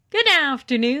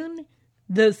afternoon.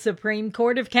 The Supreme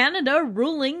Court of Canada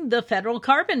ruling the federal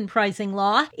carbon pricing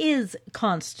law is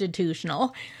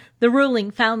constitutional. The ruling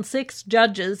found 6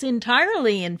 judges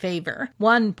entirely in favor,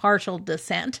 1 partial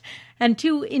dissent, and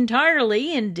 2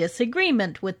 entirely in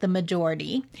disagreement with the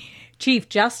majority. Chief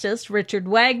Justice Richard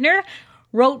Wagner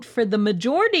wrote for the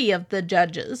majority of the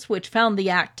judges, which found the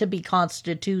act to be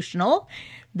constitutional.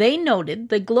 They noted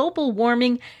that global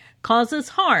warming causes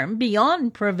harm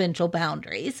beyond provincial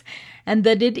boundaries, and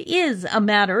that it is a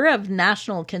matter of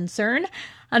national concern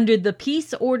under the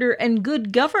Peace, Order and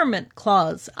Good Government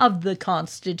Clause of the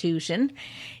Constitution.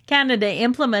 Canada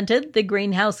implemented the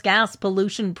Greenhouse Gas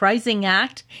Pollution Pricing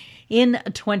Act in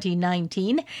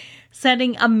 2019,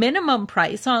 setting a minimum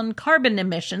price on carbon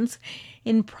emissions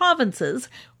in provinces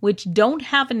which don't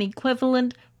have an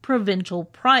equivalent provincial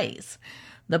price.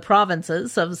 The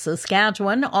provinces of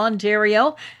Saskatchewan,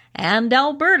 Ontario, and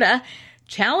Alberta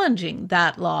challenging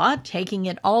that law, taking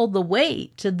it all the way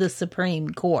to the Supreme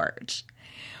Court.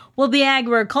 Well, the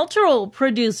Agricultural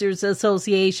Producers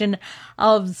Association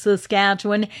of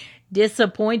Saskatchewan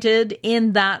disappointed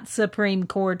in that Supreme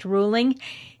Court ruling.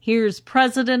 Here's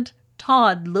President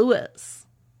Todd Lewis.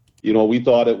 We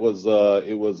thought it was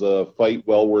a fight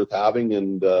well worth having,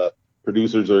 and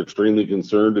producers are extremely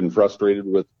concerned and frustrated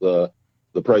with the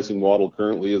pricing model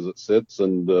currently as it sits.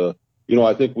 And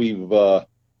I think we've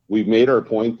made our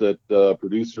point that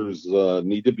producers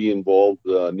need to be involved,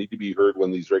 need to be heard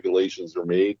when these regulations are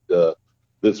made.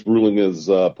 This ruling has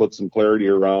put some clarity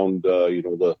around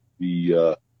the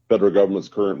federal government's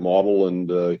current model, and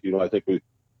I think we've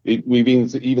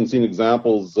even seen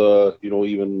examples.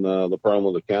 Even the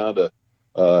Parliament of Canada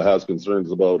has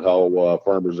concerns about how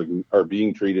farmers are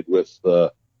being treated with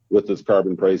this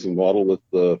carbon pricing model, with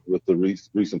the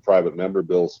recent private member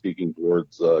bill speaking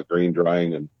towards grain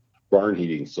drying and barn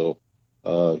heating. So,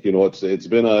 it's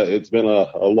been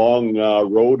a long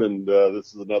road, and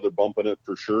this is another bump in it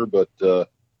for sure. But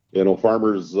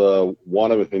farmers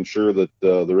want to ensure that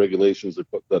the regulations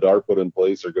that are put in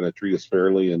place are going to treat us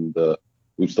fairly, and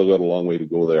we've still got a long way to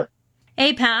go there.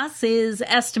 APAS is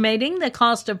estimating the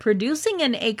cost of producing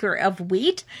an acre of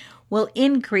wheat will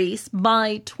increase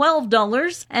by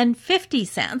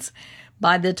 $12.50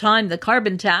 by the time the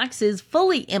carbon tax is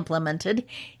fully implemented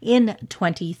in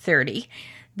 2030.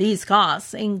 These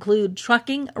costs include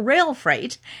trucking, rail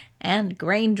freight, and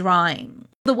grain drying.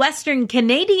 The Western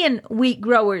Canadian Wheat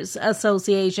Growers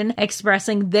Association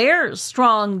expressing their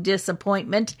strong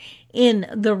disappointment in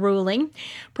the ruling.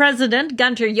 President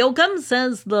Gunter Jochum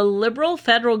says the Liberal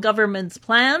federal government's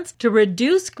plans to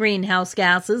reduce greenhouse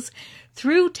gases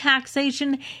through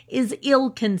taxation is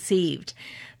ill-conceived.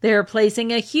 They're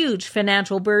placing a huge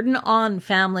financial burden on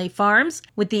family farms,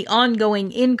 with the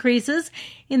ongoing increases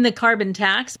in the carbon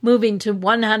tax moving to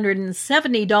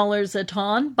 $170 a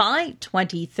ton by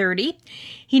 2030.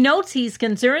 He notes he's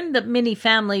concerned that many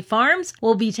family farms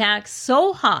will be taxed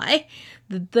so high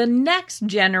that the next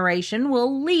generation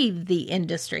will leave the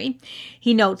industry.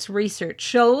 He notes research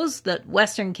shows that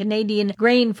Western Canadian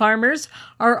grain farmers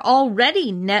are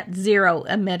already net zero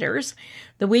emitters.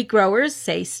 The wheat growers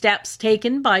say steps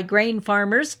taken by grain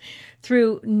farmers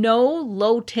through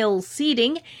low-till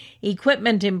seeding,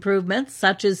 equipment improvements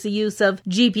such as the use of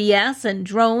GPS and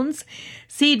drones,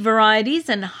 seed varieties,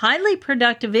 and highly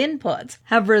productive inputs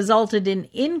have resulted in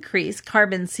increased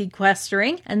carbon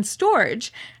sequestering and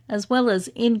storage, as well as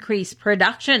increased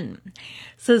production.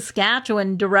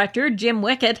 Saskatchewan Director Jim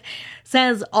Wickett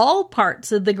says all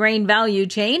parts of the grain value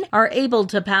chain are able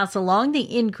to pass along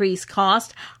the increased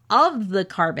cost of the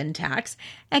carbon tax,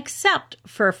 except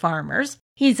for farmers.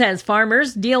 He says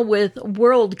farmers deal with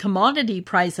world commodity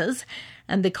prices,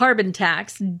 and the carbon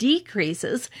tax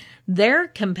decreases their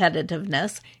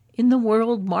competitiveness in the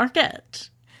world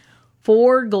market.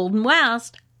 For Golden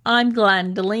West, I'm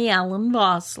Glendalee Allen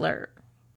Vossler.